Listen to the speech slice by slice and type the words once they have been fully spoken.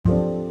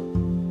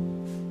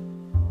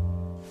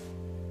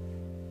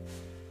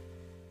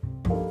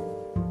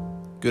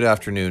Good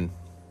afternoon.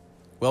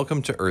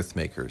 Welcome to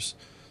Earthmakers,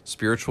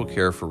 spiritual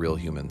care for real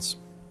humans.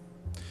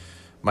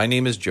 My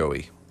name is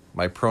Joey.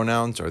 My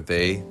pronouns are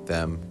they,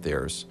 them,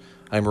 theirs.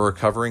 I'm a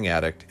recovering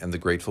addict and the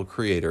grateful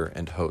creator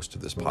and host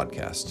of this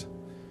podcast.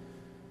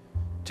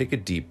 Take a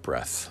deep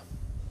breath.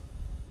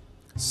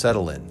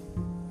 Settle in.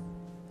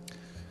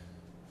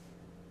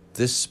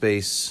 This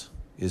space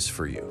is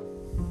for you.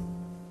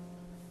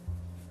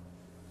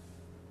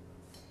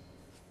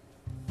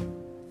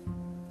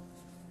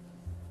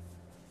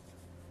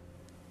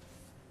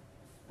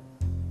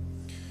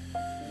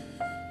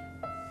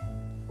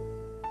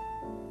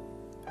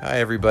 Hi,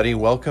 everybody.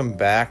 Welcome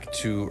back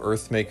to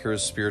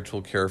Earthmakers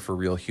Spiritual Care for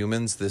Real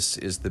Humans. This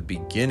is the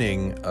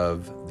beginning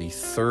of the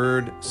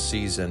third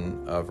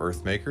season of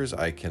Earthmakers.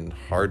 I can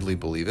hardly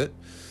believe it.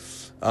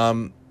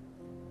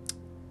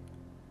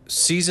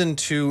 Season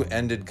 2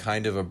 ended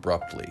kind of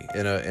abruptly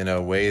in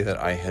a way that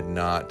I had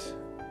not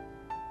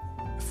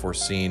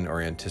foreseen or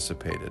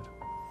anticipated.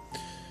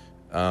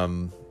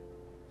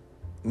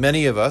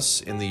 Many of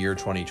us in the year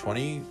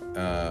 2020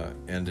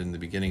 and in the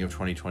beginning of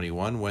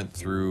 2021 went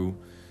through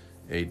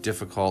a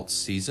difficult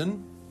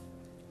season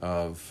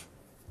of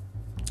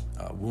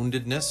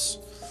woundedness,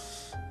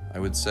 I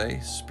would say,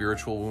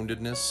 spiritual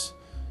woundedness,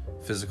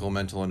 physical,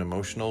 mental, and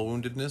emotional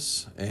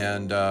woundedness.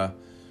 And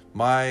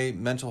my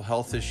mental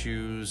health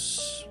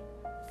issues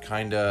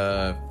kind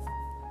of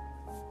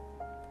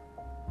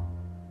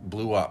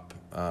blew up.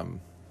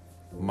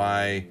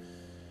 My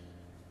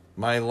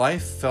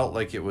life felt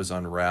like it was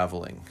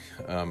unraveling,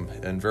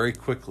 and very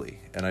quickly,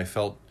 and I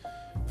felt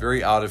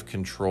very out of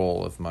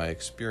control of my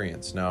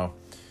experience. Now,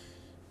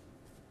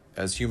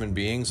 as human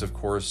beings, of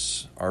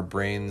course, our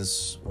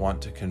brains want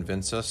to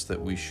convince us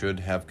that we should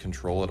have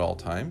control at all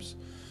times.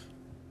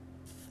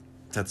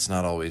 That's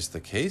not always the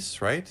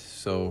case, right?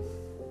 So,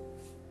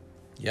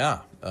 yeah,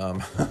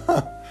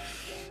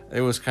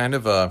 it was kind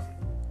of a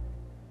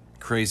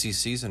crazy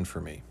season for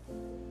me.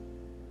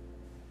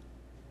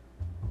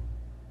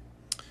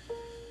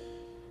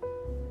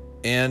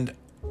 And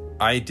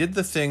I did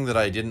the thing that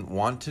I didn't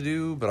want to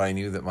do, but I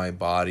knew that my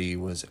body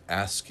was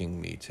asking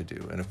me to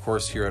do. And of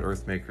course, here at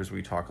Earthmakers,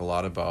 we talk a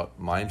lot about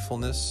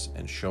mindfulness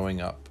and showing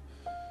up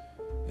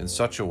in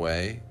such a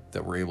way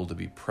that we're able to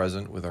be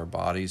present with our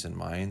bodies and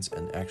minds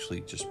and actually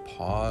just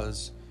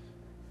pause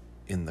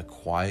in the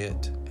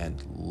quiet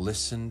and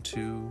listen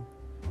to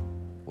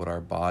what our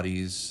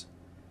bodies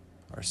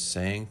are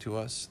saying to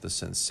us, the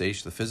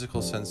sensation, the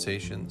physical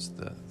sensations,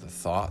 the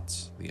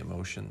thoughts, the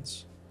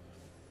emotions.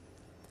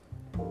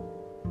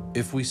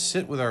 If we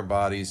sit with our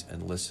bodies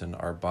and listen,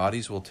 our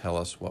bodies will tell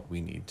us what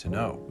we need to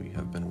know. We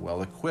have been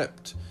well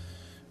equipped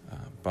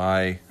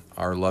by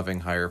our loving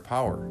higher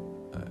power,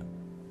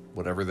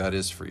 whatever that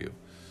is for you,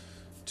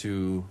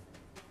 to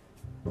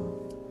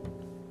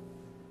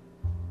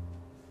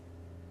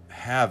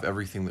have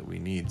everything that we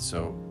need.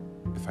 So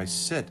if I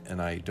sit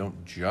and I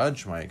don't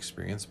judge my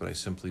experience, but I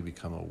simply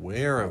become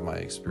aware of my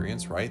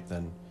experience, right,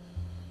 then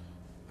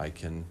I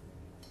can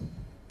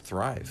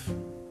thrive.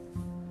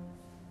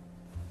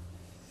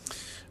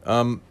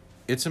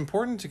 It's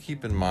important to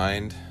keep in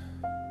mind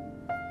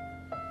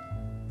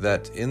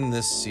that in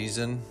this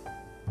season,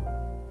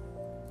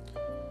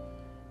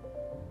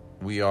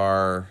 we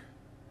are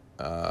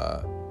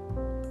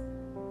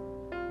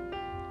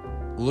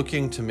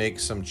looking to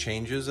make some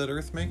changes at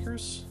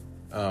Earthmakers.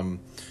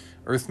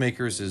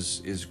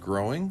 Earthmakers is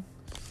growing,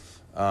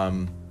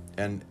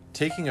 and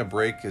taking a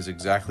break is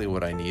exactly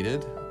what I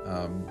needed.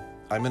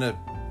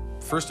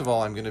 First of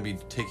all, I'm going to be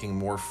taking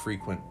more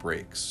frequent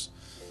breaks.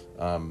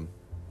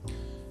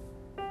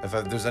 If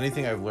there's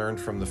anything I've learned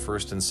from the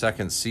first and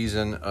second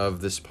season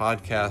of this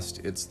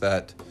podcast, it's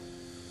that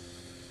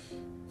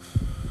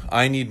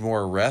I need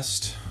more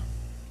rest,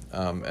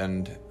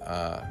 and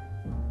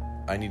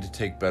I need to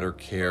take better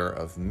care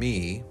of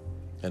me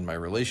and my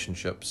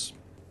relationships.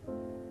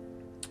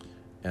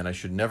 And I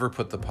should never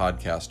put the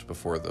podcast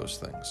before those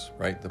things,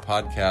 right? The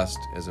podcast,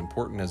 as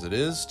important as it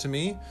is to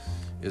me,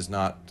 is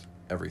not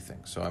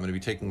everything. So I'm going to be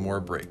taking more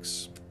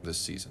breaks this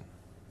season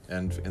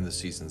and in the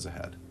seasons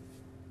ahead.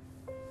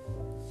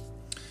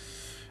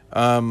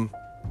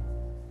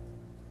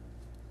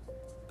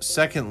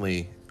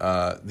 Secondly,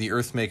 the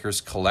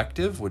Earthmakers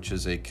Collective, which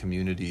is a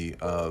community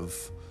of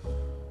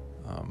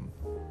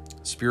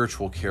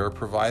spiritual care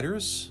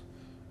providers,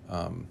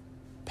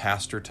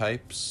 pastor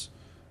types,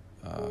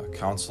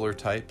 counselor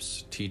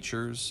types,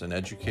 teachers and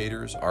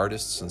educators,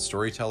 artists and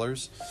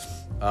storytellers,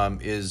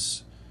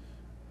 is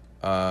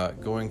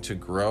going to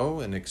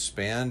grow and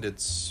expand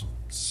its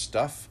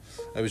stuff.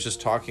 I was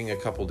just talking a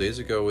couple days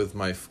ago with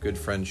my good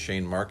friend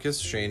Shane Marcus.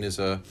 Shane is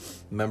a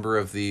member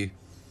of the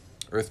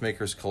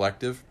Earthmakers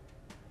Collective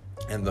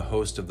and the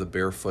host of the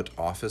Barefoot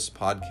Office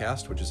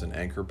podcast, which is an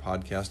Anchor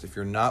podcast. If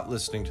you're not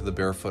listening to the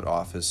Barefoot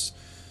Office,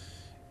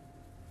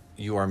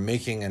 you are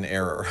making an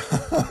error.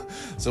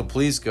 So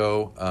please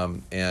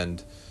go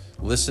and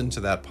listen to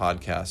that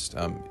podcast.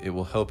 It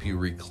will help you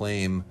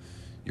reclaim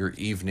your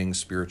evening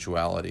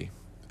spirituality.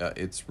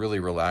 It's really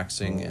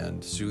relaxing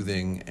and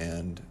soothing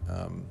and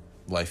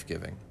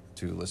life-giving.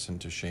 to listen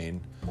to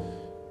Shane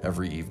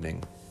every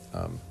evening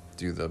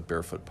do the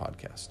Barefoot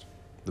podcast,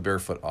 the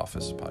Barefoot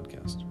Office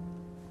podcast.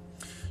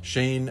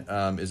 Shane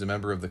is a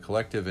member of the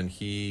collective, and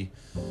he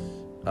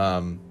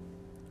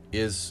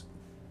is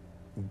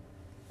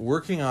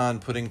working on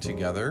putting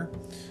together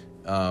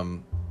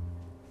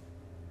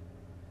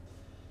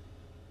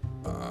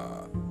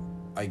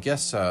I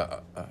guess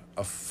a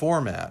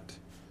format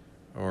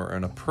or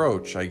an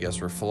approach, I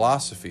guess, or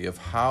philosophy of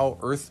how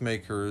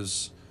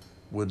Earthmakers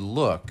would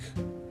look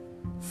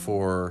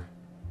for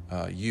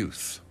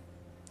youth.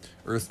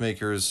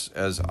 Earthmakers,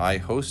 as I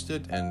host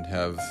it and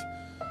have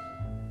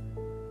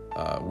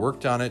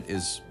worked on it,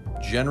 is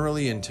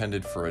generally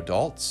intended for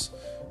adults.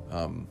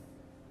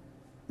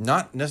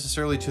 Not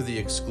necessarily to the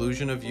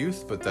exclusion of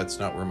youth, but that's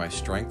not where my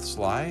strengths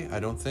lie, I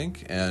don't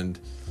think. And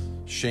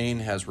Shane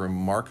has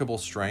remarkable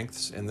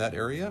strengths in that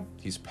area.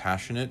 He's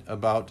passionate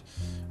about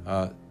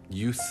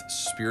youth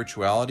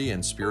spirituality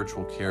and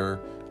spiritual care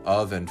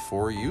of and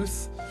for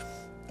youth.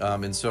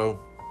 And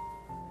so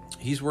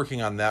he's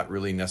working on that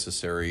really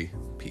necessary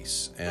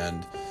piece.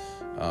 And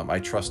I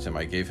trust him.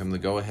 I gave him the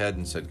go-ahead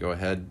and said, go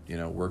ahead,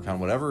 work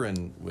on whatever,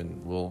 and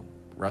we'll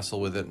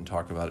wrestle with it and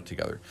talk about it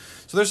together.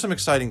 So there's some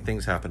exciting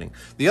things happening.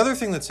 The other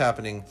thing that's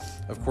happening,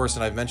 of course,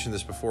 and I've mentioned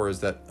this before,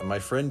 is that my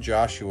friend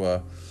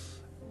Joshua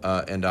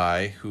and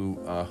I, who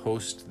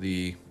host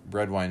the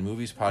Bread, Wine,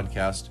 Movies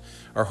podcast,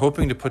 are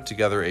hoping to put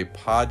together a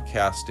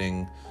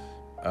podcasting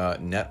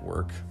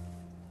network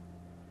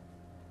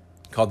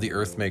called the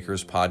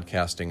Earthmakers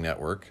Podcasting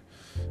Network,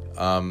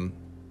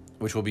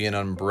 which will be an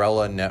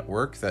umbrella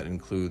network that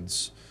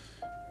includes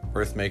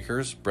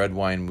Earthmakers, Bread,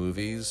 Wine,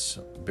 Movies,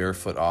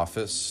 Barefoot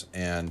Office,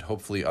 and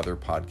hopefully other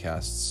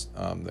podcasts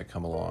that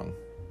come along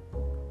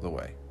the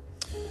way.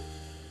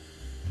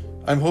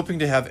 I'm hoping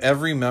to have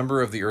every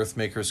member of the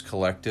Earthmakers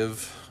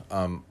Collective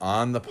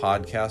on the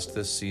podcast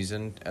this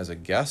season as a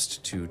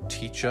guest to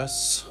teach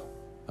us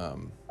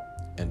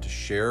and to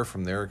share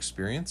from their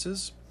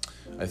experiences.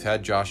 I've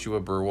had Joshua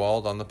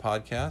Burwald on the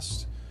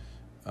podcast.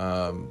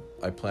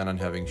 I plan on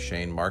having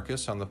Shane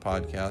Marcus on the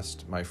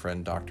podcast, my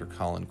friend Dr.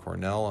 Colin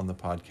Cornell on the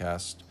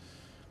podcast,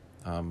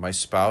 my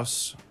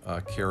spouse,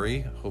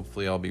 Carrie.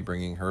 Hopefully I'll be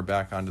bringing her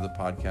back onto the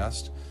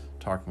podcast,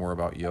 talk more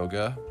about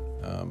yoga.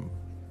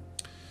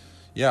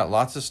 Yeah,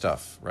 lots of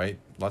stuff, right?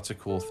 Lots of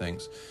cool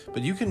things.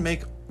 But you can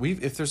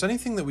if there's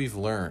anything that we've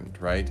learned,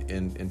 right,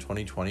 in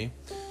 2020,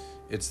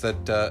 it's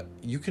that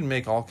you can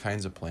make all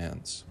kinds of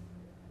plans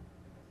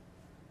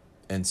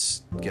and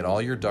get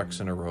all your ducks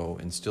in a row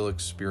and still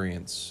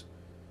experience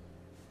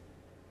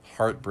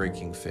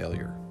heartbreaking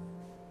failure.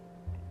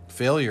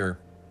 Failure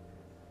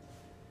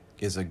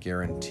is a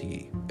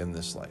guarantee in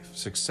this life.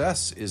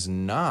 Success is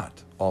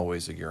not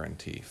always a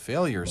guarantee.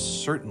 Failure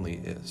certainly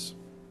is.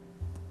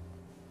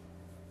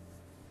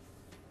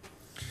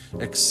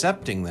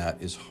 Accepting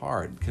that is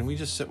hard. Can we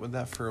just sit with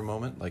that for a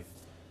moment?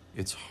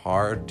 It's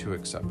hard to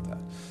accept that.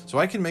 So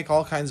I can make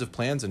all kinds of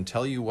plans and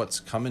tell you what's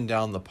coming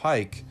down the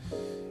pike,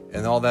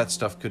 and all that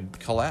stuff could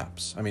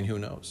collapse. I mean, who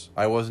knows?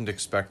 I wasn't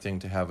expecting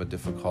to have a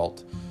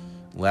difficult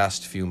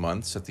last few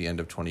months at the end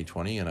of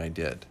 2020, and I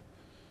did.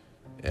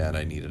 And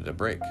I needed a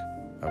break.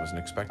 I wasn't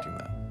expecting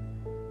that.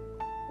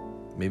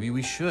 Maybe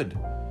we should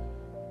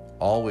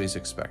always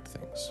expect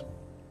things.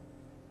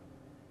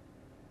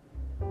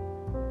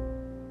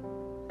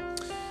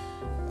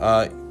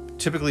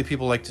 Typically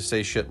people like to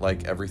say shit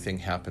like everything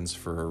happens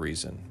for a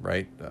reason,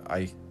 right?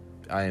 I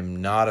am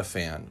not a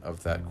fan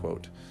of that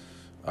quote.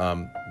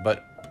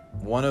 But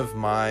one of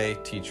my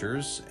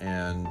teachers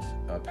and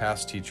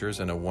past teachers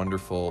and a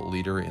wonderful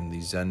leader in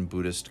the Zen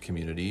Buddhist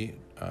community,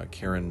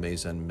 Karen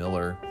Mazen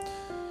Miller,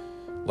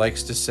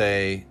 likes to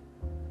say,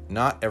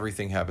 not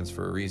everything happens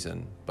for a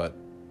reason, but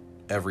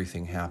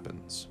everything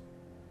happens.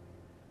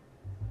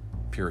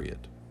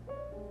 Period.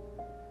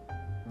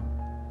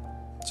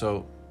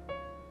 So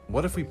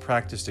what if we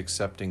practiced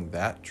accepting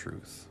that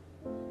truth,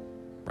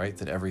 right?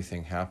 That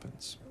everything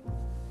happens.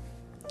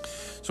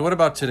 So what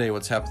about today?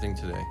 What's happening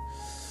today?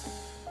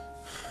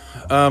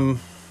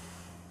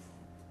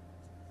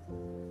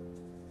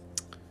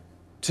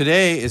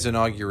 Today is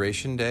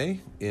Inauguration Day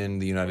in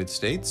the United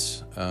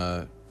States.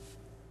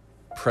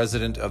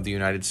 President of the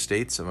United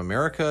States of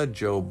America,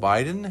 Joe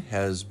Biden,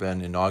 has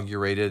been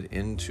inaugurated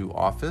into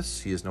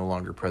office. He is no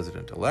longer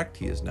president-elect.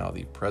 He is now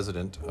the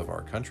president of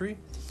our country.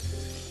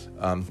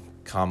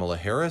 Kamala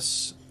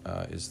Harris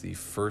is the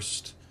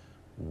first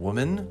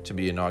woman to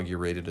be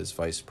inaugurated as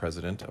vice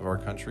president of our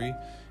country,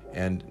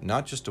 and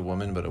not just a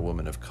woman, but a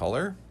woman of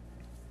color,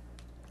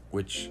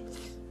 which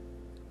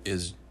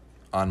is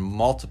on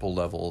multiple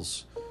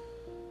levels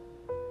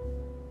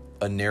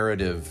a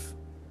narrative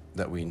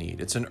that we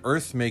need. It's an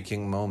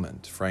earth-making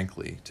moment,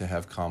 frankly, to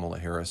have Kamala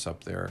Harris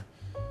up there,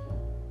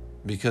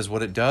 because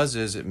what it does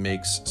is it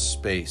makes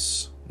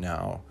space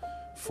now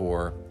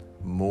for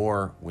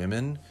more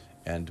women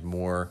and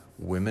more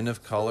women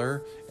of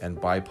color and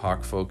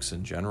BIPOC folks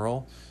in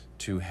general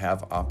to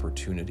have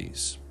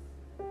opportunities.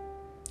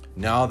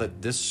 Now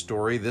that this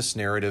story, this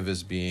narrative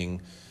is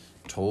being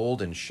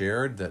told and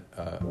shared that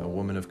a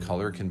woman of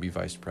color can be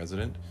vice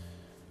president.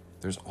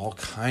 There's all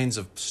kinds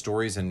of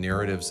stories and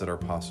narratives that are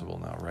possible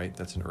now, right?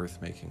 That's an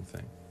earth-making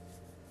thing.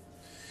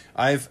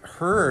 I've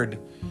heard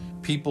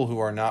people who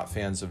are not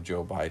fans of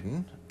Joe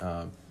Biden,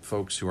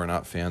 folks who are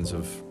not fans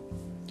of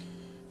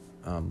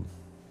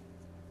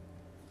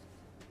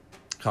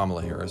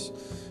Kamala Harris,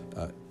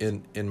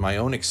 in my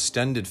own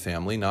extended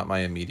family, not my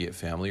immediate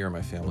family or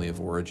my family of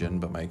origin,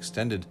 but my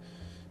extended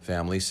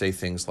family, say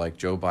things like,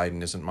 Joe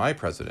Biden isn't my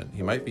president.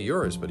 He might be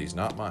yours, but he's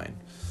not mine.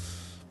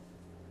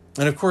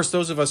 And of course,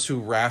 those of us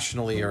who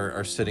rationally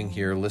are sitting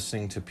here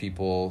listening to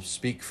people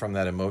speak from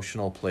that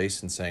emotional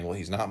place and saying, well,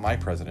 he's not my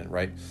president,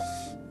 right?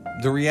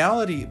 The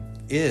reality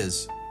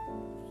is,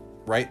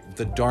 right,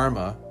 the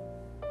Dharma,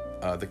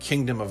 the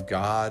kingdom of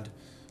God,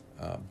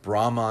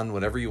 Brahman,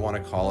 whatever you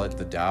want to call it,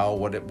 the Tao,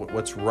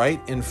 what's right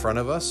in front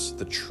of us,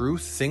 the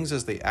truth, things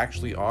as they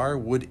actually are,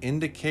 would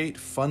indicate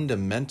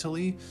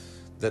fundamentally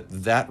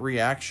that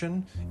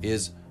reaction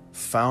is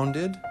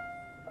founded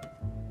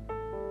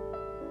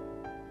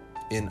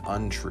in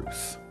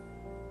untruth.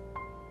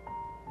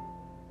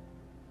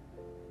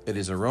 It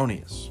is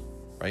erroneous,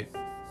 right?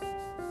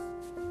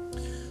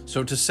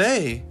 So to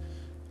say,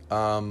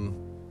 Joe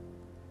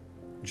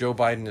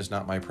Biden is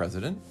not my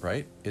president,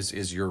 right,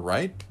 is your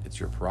right. It's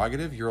your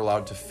prerogative. You're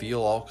allowed to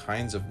feel all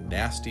kinds of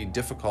nasty,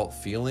 difficult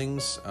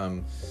feelings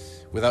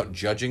without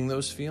judging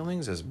those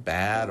feelings as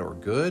bad or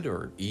good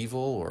or evil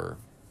or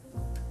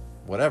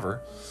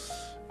whatever.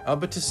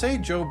 But to say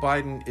Joe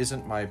Biden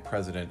isn't my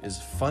president is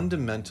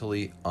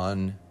fundamentally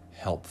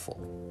unhelpful.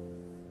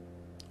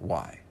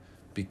 Why?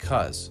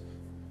 Because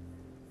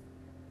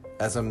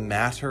as a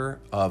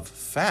matter of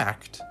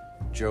fact,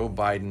 Joe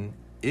Biden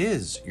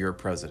is your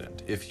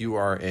president. If you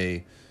are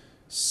a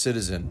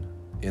citizen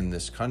in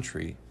this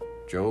country,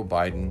 Joe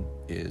Biden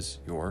is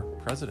your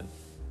president,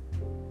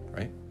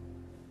 right?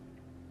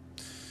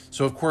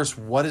 So, of course,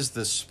 what is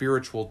the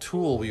spiritual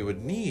tool we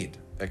would need?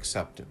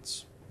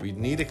 Acceptance. We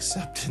need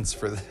acceptance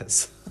for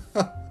this,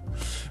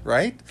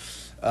 right?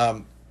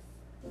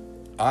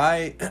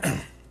 I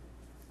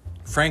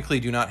frankly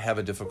do not have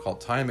a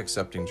difficult time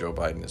accepting Joe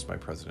Biden as my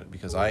president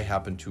because I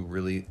happen to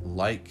really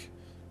like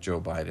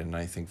Joe Biden and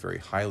I think very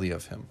highly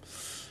of him.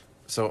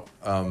 So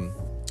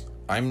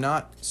I'm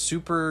not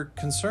super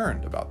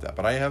concerned about that,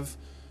 but I have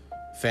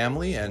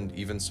family and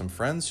even some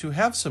friends who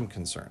have some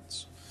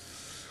concerns.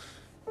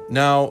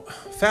 Now,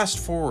 fast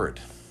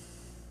forward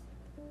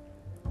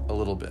a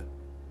little bit.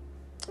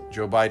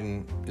 Joe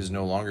Biden is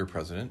no longer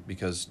president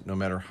because no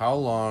matter how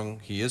long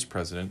he is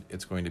president,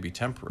 it's going to be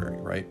temporary,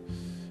 right?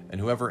 And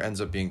whoever ends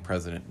up being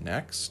president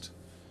next,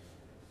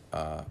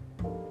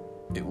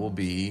 it will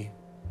be,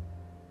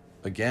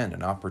 again,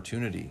 an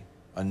opportunity,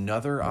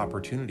 another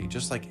opportunity,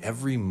 just like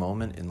every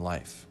moment in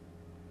life,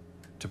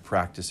 to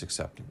practice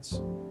acceptance.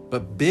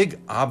 But big,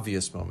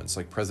 obvious moments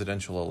like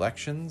presidential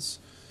elections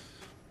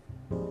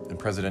and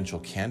presidential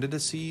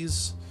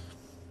candidacies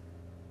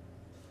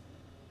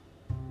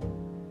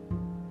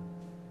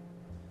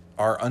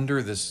are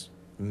under this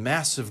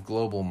massive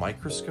global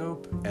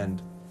microscope,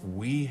 and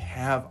we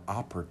have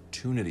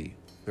opportunity.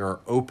 There are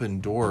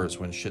open doors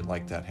when shit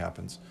like that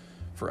happens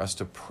for us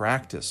to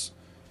practice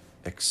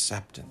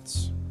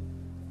acceptance.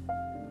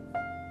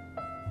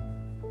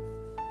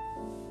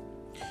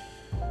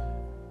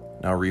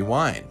 Now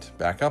rewind,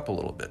 back up a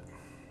little bit.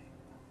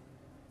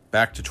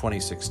 Back to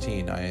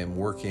 2016, I am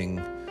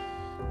working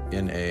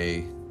in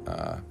a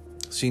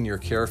senior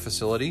care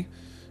facility,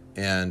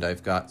 and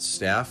I've got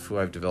staff who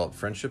I've developed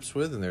friendships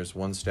with, and there's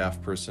one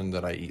staff person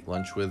that I eat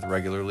lunch with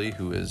regularly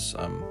who is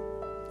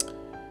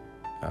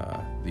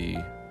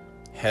the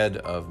head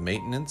of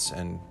maintenance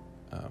and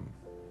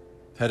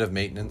head of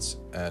maintenance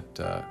at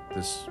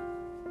this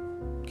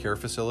care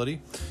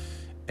facility.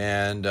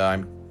 And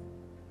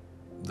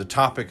the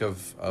topic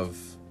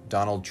of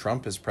Donald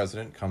Trump as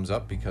president comes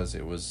up because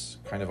it was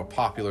kind of a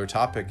popular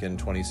topic in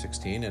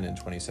 2016 and in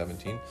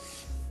 2017.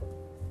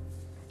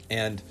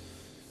 And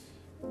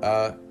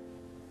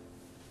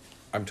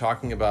I'm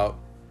talking about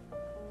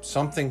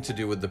something to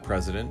do with the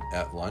president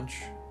at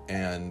lunch,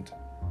 and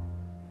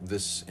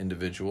this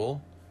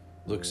individual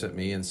looks at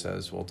me and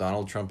says, well,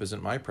 Donald Trump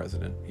isn't my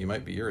president. He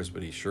might be yours,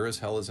 but he sure as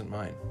hell isn't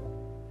mine.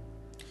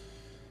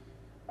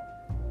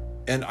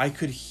 And I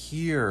could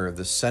hear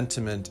the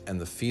sentiment and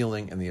the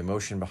feeling and the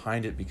emotion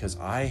behind it because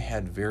I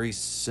had very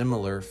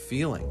similar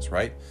feelings,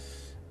 right?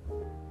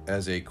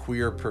 As a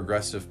queer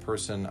progressive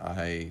person,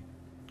 I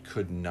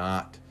could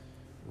not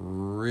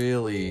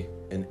really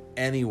in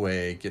any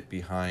way get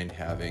behind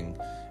having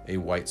a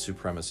white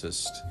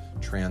supremacist,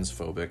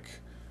 transphobic,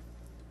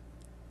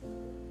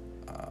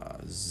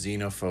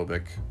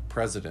 xenophobic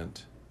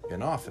president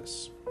in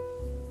office.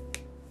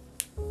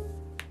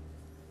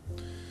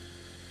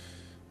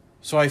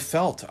 So I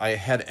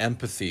had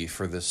empathy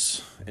for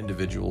this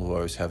individual who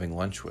I was having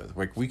lunch with.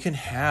 Like, we can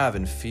have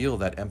and feel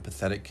that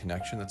empathetic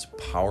connection that's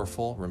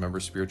powerful. Remember,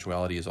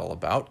 spirituality is all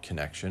about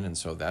connection, and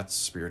so that's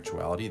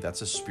spirituality.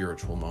 That's a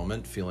spiritual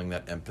moment, feeling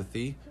that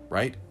empathy,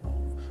 right?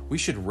 We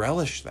should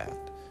relish that.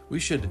 We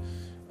should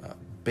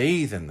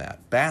bathe in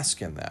that,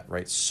 bask in that,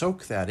 right?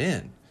 Soak that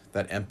in,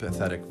 that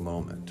empathetic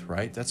moment,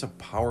 right? That's a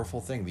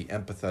powerful thing. The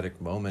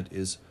empathetic moment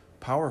is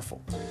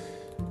powerful.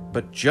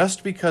 But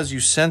just because you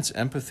sense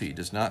empathy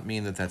does not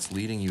mean that that's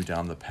leading you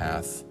down the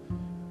path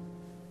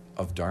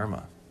of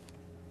Dharma,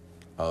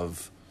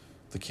 of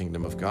the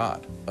kingdom of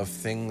God, of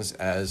things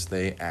as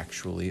they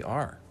actually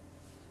are.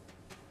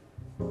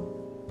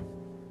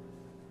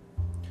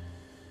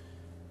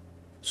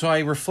 So I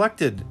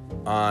reflected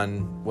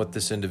on what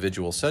this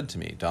individual said to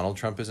me. Donald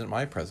Trump isn't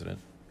my president.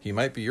 He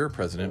might be your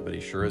president, but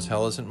he sure as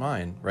hell isn't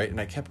mine, right? And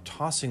I kept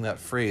tossing that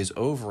phrase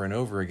over and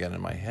over again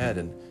in my head,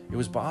 and it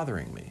was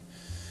bothering me.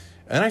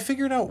 And I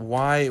figured out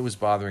why it was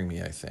bothering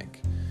me, I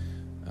think.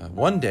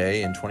 One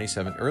day in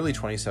early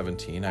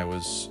 2017, I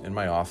was in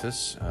my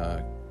office,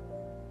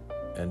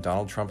 and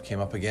Donald Trump came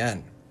up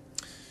again.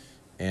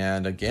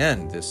 And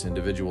again, this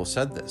individual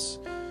said this.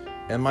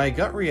 And my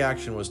gut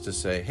reaction was to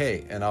say,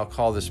 hey, and I'll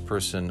call this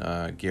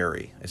person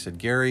Gary. I said,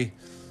 Gary,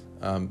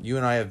 you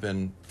and I have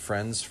been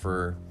friends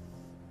for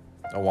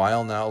a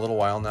little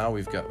while now.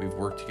 We've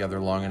worked together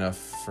long enough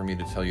for me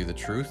to tell you the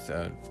truth.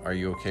 Are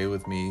you okay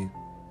with me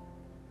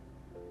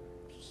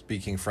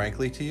speaking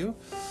frankly to you?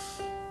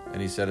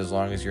 And he said, as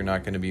long as you're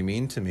not going to be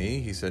mean to me.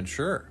 He said,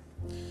 sure.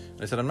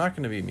 And I said, I'm not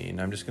going to be mean.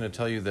 I'm just going to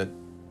tell you that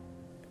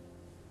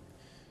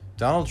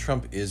Donald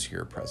Trump is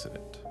your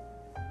president.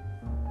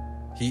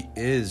 He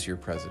is your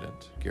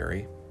president,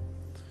 Gary.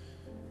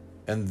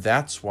 And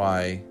that's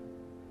why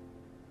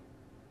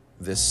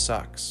this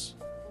sucks.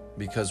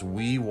 Because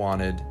we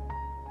wanted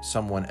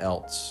someone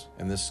else,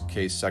 in this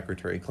case,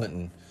 Secretary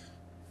Clinton,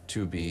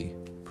 to be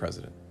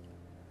president.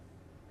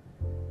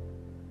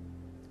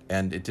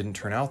 And it didn't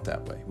turn out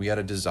that way. We had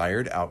a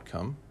desired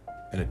outcome,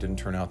 and it didn't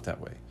turn out that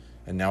way.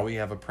 And now we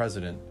have a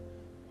president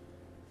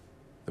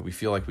that we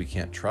feel like we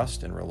can't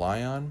trust and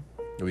rely on,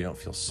 that we don't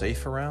feel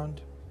safe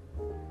around.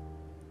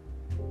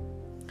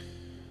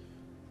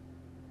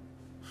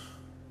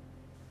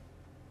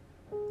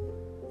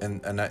 And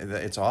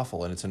it's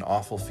awful, and it's an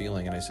awful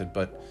feeling. And I said,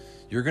 but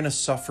you're going to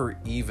suffer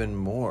even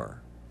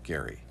more,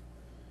 Gary,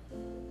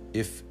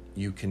 if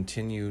you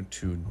continue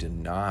to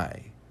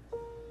deny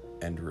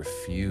and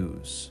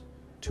refuse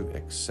to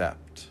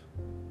accept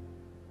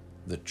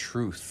the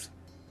truth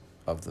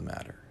of the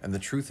matter. And the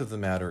truth of the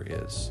matter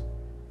is,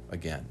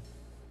 again,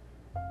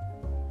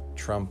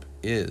 Trump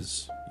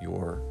is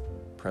your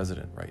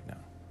president right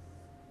now.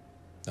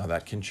 Now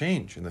that can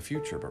change in the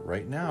future, but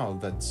right now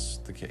that's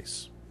the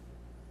case.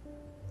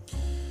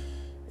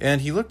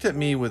 And he looked at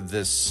me with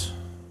this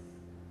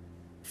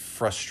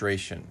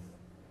frustration.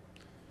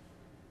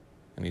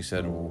 And he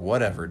said,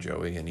 whatever,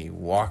 Joey. And he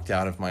walked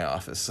out of my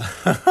office.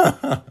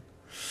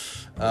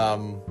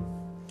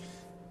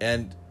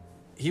 And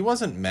he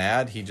wasn't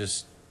mad. He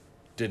just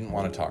didn't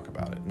want to talk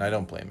about it. And I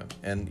don't blame him.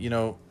 And,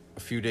 a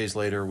few days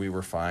later, we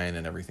were fine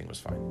and everything was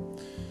fine.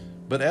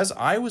 But as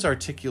I was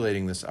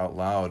articulating this out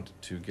loud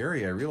to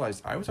Gary, I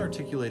realized I was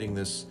articulating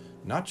this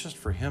not just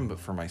for him, but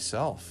for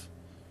myself.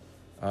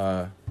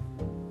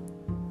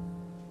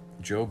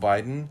 Joe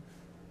Biden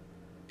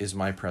is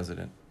my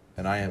president,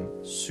 and I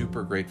am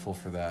super grateful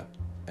for that.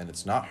 And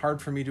it's not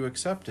hard for me to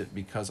accept it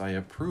because I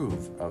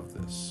approve of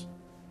this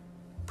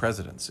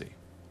presidency.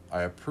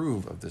 I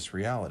approve of this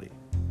reality.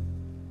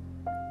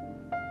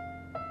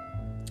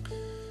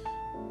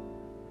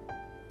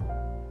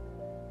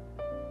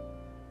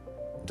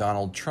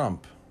 Donald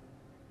Trump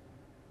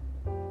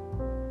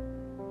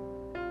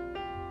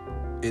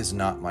is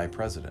not my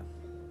president.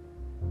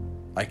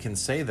 I can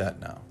say that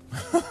now.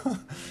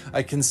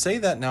 I can say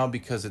that now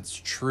because it's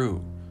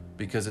true,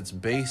 because it's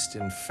based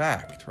in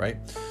fact, right?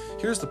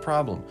 Here's the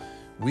problem.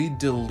 We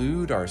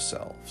delude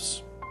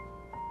ourselves.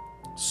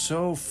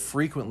 So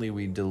frequently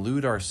we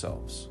delude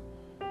ourselves.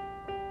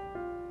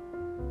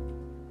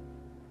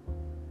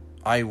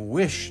 I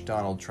wish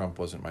Donald Trump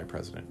wasn't my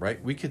president,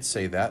 right? We could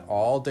say that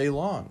all day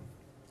long.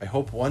 I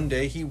hope one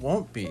day he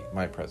won't be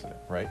my president,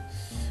 right?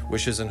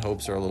 Wishes and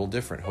hopes are a little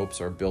different.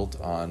 Hopes are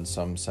built on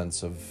some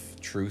sense of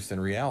truth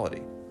and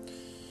reality.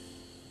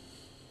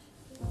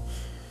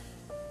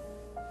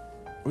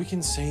 We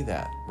can say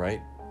that,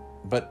 right?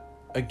 But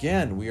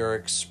again, we are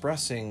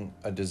expressing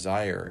a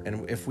desire.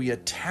 And if we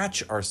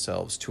attach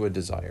ourselves to a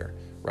desire,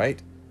 right?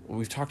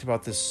 We've talked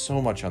about this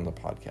so much on the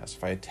podcast.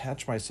 If I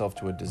attach myself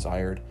to a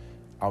desired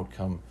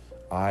outcome,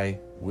 I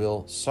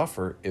will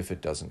suffer if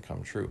it doesn't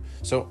come true.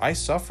 So I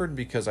suffered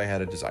because I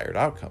had a desired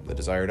outcome. The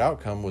desired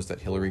outcome was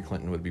that Hillary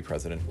Clinton would be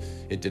president.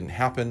 It didn't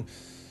happen.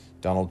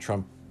 Donald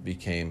Trump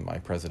became my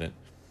president.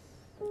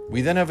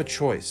 We then have a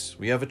choice.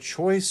 We have a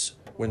choice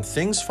when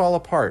things fall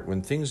apart,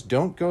 when things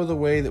don't go the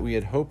way that we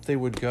had hoped they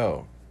would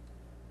go.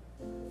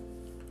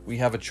 We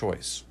have a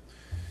choice.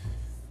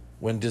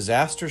 When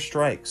disaster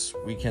strikes,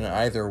 we can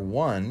either,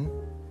 one,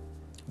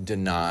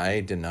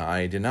 deny,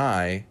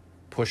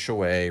 push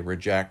away,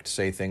 reject,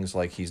 say things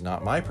like, he's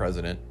not my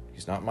president,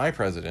 he's not my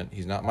president,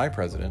 he's not my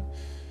president.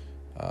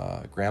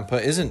 Grandpa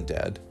isn't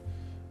dead.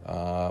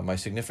 My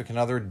significant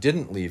other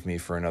didn't leave me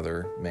for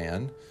another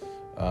man.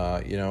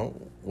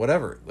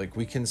 whatever. Like,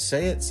 we can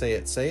say it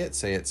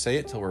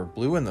till we're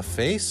blue in the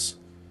face,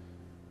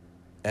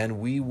 and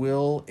we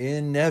will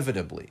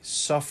inevitably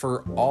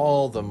suffer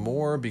all the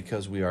more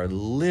because we are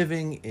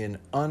living in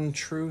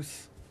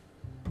untruth,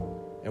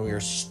 and we are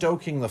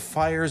stoking the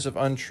fires of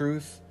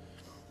untruth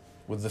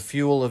with the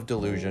fuel of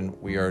delusion.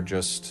 We are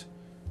just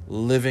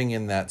living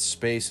in that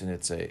space, and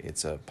it's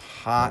a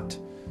hot,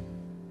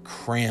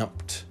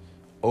 cramped,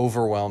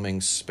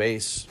 overwhelming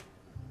space,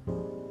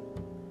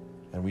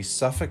 and we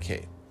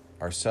suffocate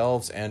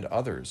ourselves and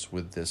others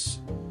with this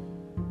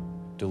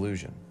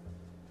delusion.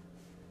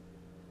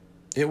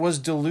 It was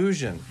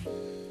delusion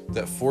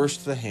that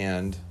forced the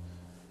hand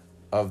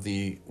of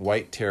the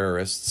white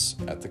terrorists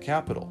at the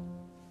Capitol.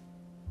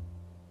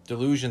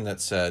 Delusion that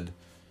said,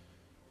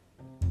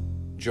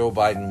 Joe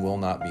Biden will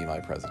not be my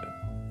president.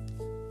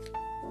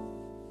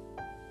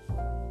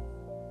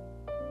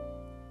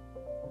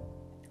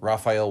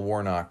 Raphael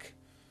Warnock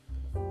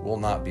will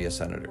not be a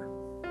senator.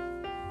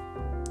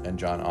 And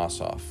Jon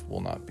Ossoff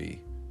will not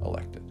be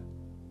elected.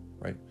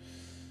 Right?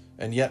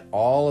 And yet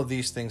all of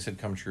these things had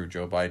come true.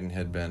 Joe Biden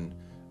had been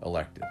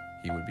elected.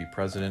 He would be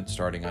president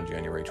starting on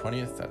January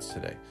 20th. That's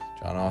today.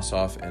 Jon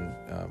Ossoff and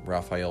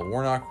Raphael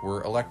Warnock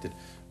were elected.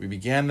 We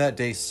began that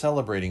day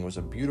celebrating. It was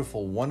a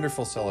beautiful,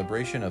 wonderful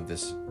celebration of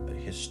this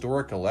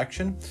historic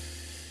election.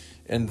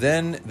 And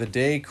then the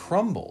day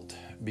crumbled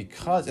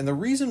and the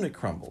reason it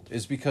crumbled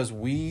is because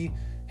we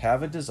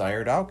have a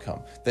desired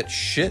outcome. That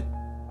shit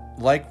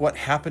like what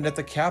happened at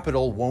the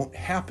Capitol won't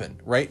happen,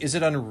 right? Is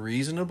it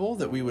unreasonable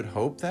that we would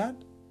hope that?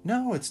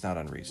 No, it's not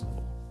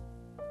unreasonable.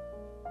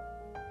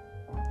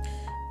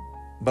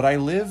 But I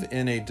live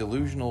in a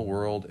delusional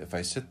world if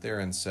I sit there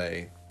and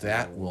say,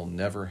 that will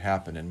never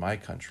happen in my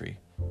country.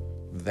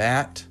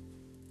 That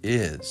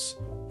is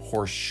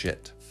horse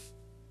shit.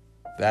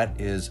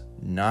 That is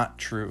not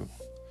true.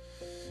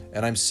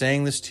 And I'm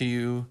saying this to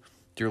you,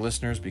 dear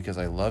listeners, because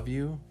I love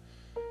you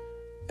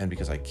and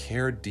because I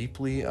care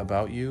deeply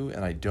about you,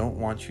 and I don't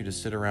want you to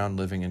sit around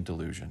living in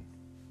delusion.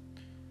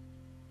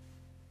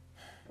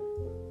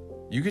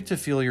 You get to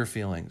feel your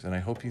feelings, and I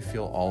hope you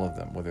feel all of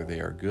them, whether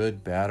they are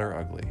good, bad, or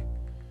ugly.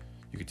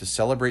 You get to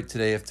celebrate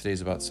today if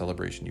today's about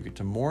celebration. You get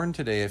to mourn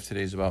today if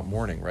today's about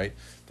mourning, right?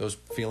 Those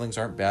feelings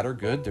aren't bad or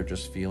good, they're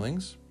just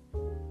feelings.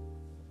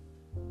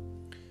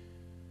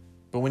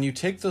 But when you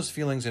take those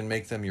feelings and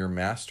make them your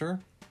master,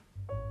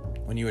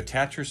 when you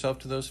attach yourself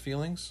to those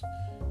feelings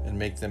and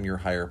make them your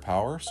higher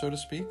power, so to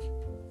speak,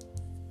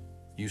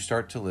 you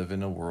start to live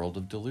in a world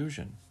of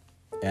delusion.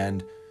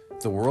 And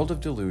the world of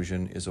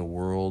delusion is a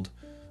world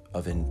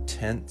of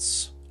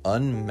intense,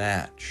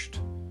 unmatched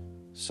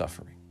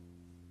suffering.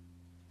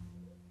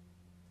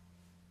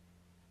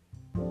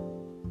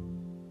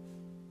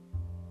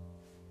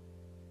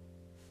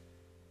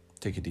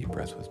 Take a deep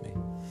breath with me.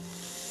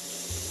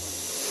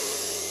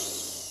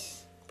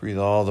 Breathe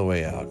all the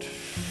way out.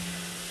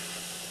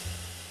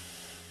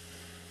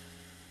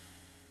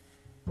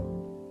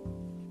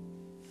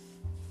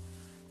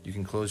 You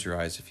can close your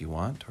eyes if you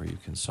want, or you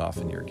can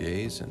soften your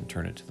gaze and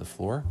turn it to the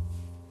floor.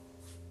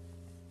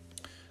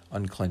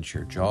 Unclench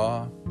your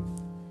jaw,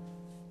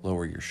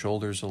 lower your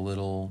shoulders a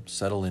little,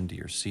 settle into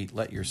your seat,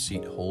 let your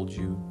seat hold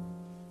you.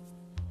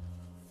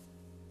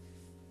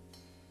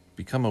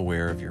 Become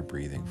aware of your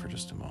breathing for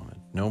just a moment.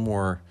 No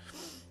more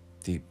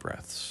deep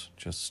breaths,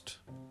 just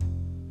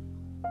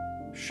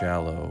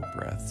shallow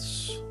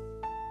breaths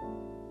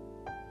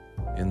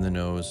in the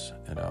nose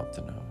and out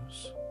the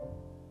nose.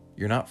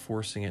 You're not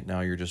forcing it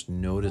now, you're just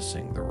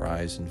noticing the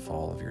rise and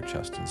fall of your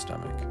chest and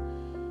stomach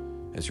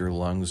as your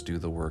lungs do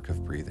the work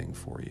of breathing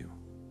for you.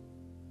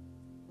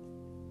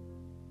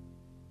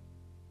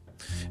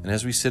 And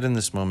as we sit in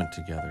this moment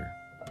together,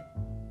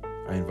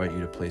 I invite you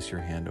to place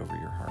your hand over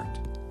your heart.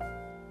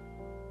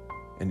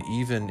 And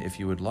even if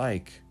you would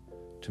like,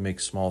 to make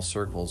small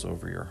circles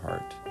over your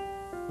heart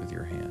with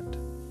your hand,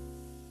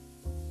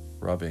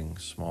 rubbing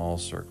small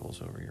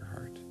circles over your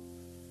heart.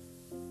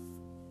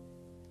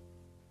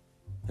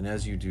 And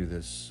as you do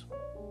this,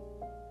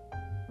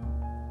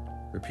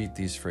 repeat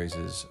these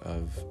phrases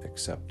of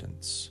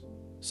acceptance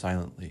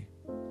silently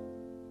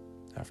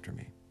after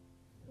me.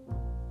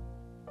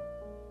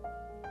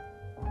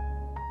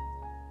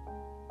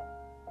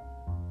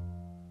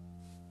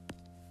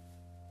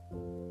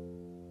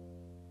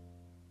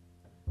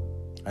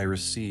 I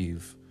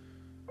receive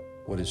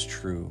what is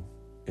true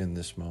in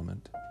this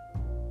moment.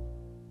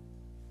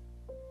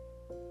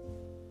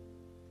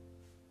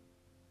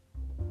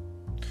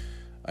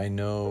 I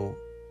know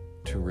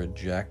to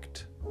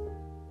reject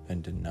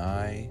and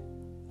deny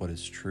what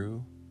is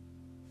true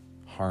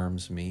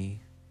harms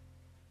me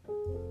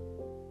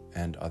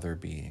and other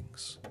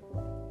beings.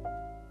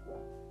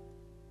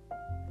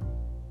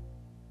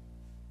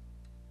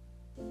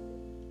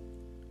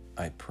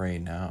 I pray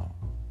now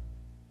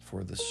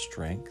for the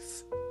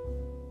strength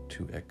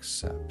to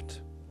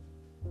accept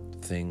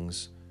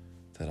things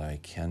that I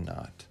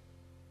cannot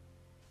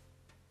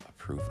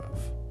approve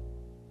of.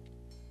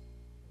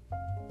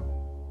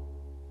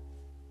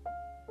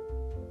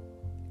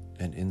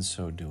 And in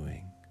so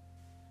doing,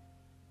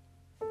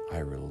 I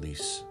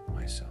release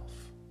myself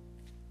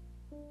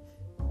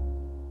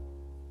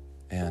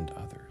and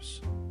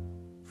others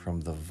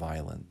from the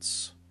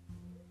violence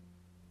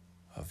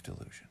of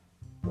delusion.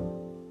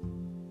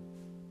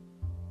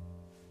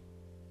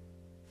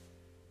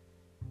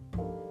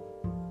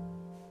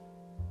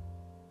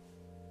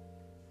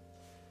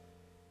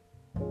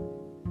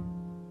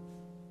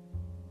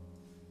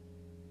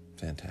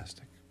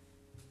 Fantastic.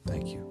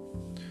 Thank you.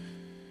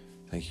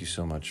 Thank you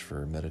so much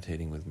for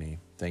meditating with me.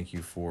 Thank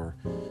you for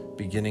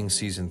beginning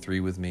season 3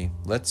 with me.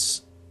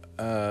 Let's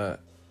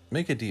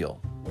make a deal.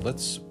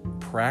 Let's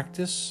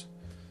practice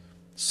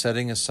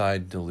setting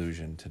aside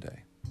delusion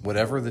today.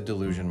 Whatever the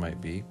delusion might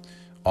be,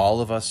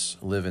 all of us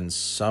live in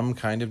some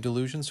kind of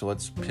delusion, so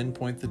let's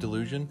pinpoint the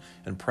delusion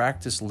and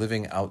practice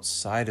living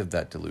outside of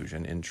that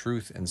delusion in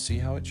truth and see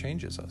how it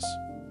changes us.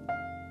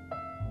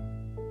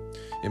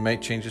 It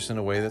might change us in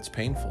a way that's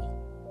painful,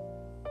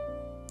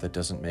 that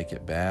doesn't make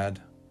it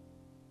bad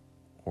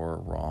or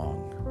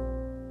wrong.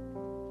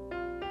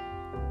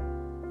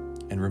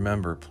 And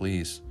remember,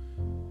 please,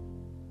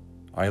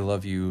 I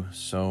love you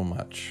so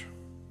much.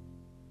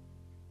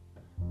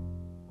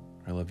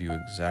 I love you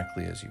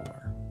exactly as you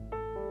are.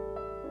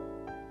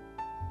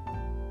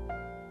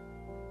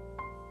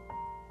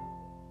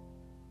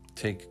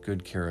 Take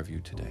good care of you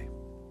today.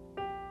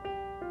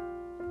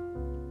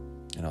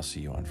 And I'll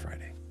see you on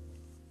Friday.